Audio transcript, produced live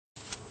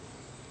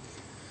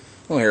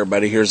Well, hey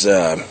everybody, here's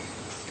a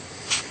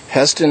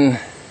Hesston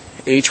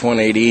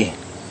H180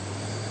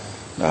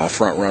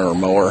 front runner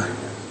mower.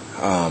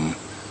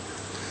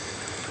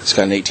 It's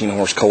got an 18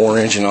 horse Kohler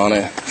engine on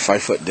it,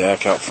 5-foot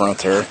deck out front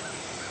there.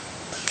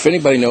 If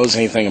anybody knows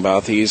anything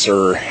about these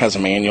or has a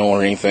manual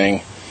or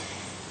anything,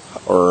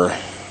 or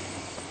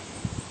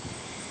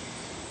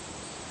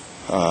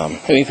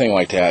anything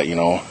like that, you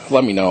know,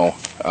 let me know.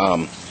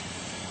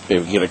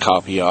 Maybe get a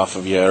copy off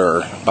of you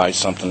or buy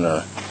something.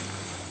 Or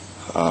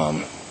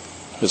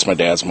it's my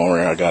dad's mower.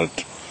 I got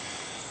it,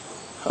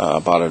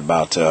 bought it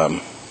about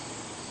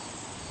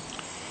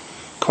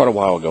quite a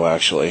while ago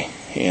actually,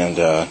 and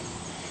I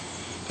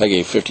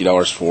gave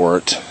 $50 for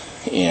it,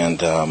 and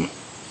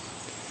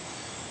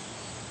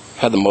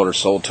had the motor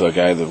sold to a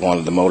guy that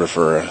wanted the motor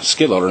for a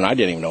skid loader, and I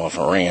didn't even know if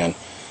it ran.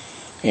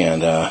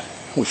 And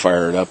we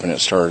fired it up, and it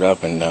started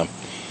up, and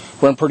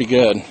ran pretty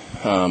good.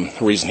 The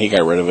reason he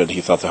got rid of it,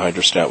 he thought the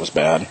hydrostat was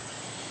bad,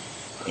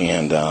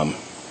 and all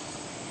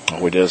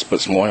we did is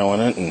put some oil in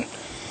it, and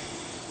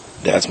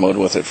Dad's mowed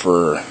with it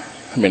for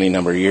many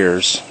number of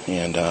years.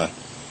 And the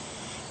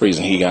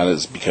reason he got it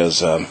is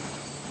because you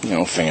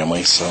know,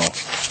 family. So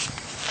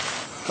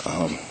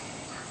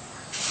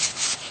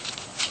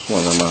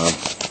one of them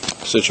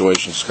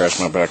situations, scratch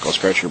my back, I'll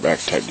scratch your back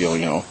type deal,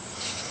 you know.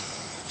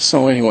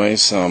 So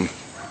anyways, of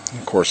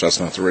course that's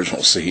not the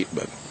original seat,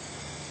 but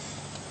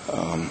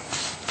I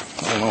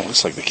don't know, it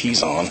looks like the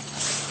key's on.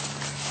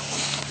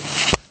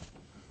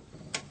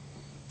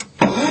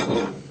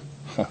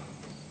 Huh.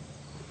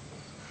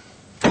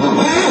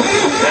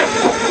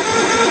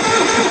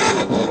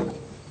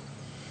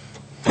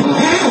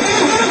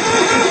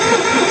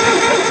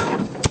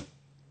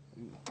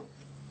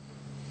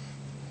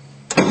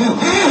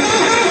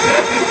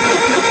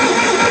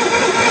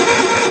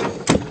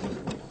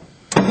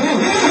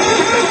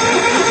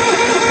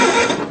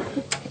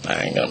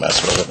 I ain't gonna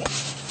mess with it.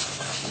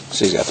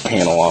 So he's got the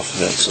panel off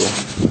of it, so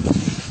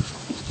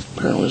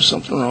apparently there's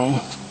something wrong.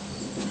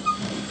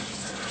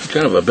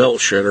 Kind of a belt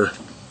shredder.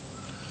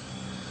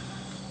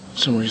 For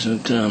some reason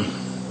it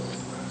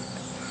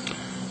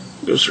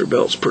goes through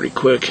belts pretty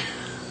quick.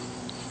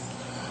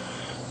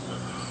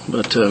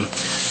 But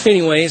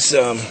anyways,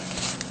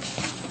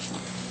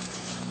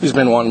 he's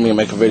been wanting me to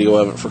make a video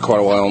of it for quite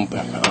a while,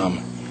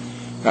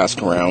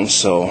 asking around,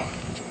 so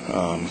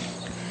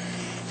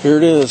here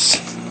it is.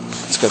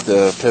 It's got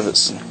the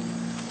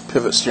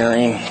pivot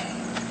steering,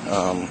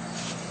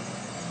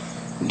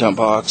 dump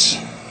box.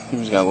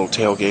 He's got a little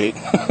tailgate.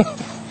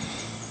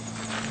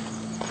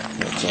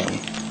 But,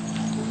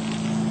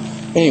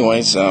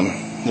 anyways,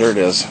 there it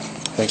is.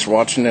 Thanks for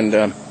watching, and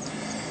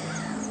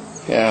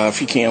yeah, if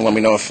you can, let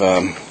me know if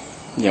you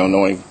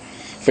know,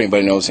 if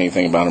anybody knows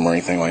anything about him or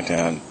anything like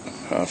that.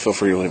 Feel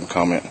free to leave a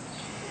comment.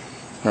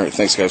 All right,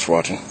 thanks guys for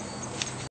watching.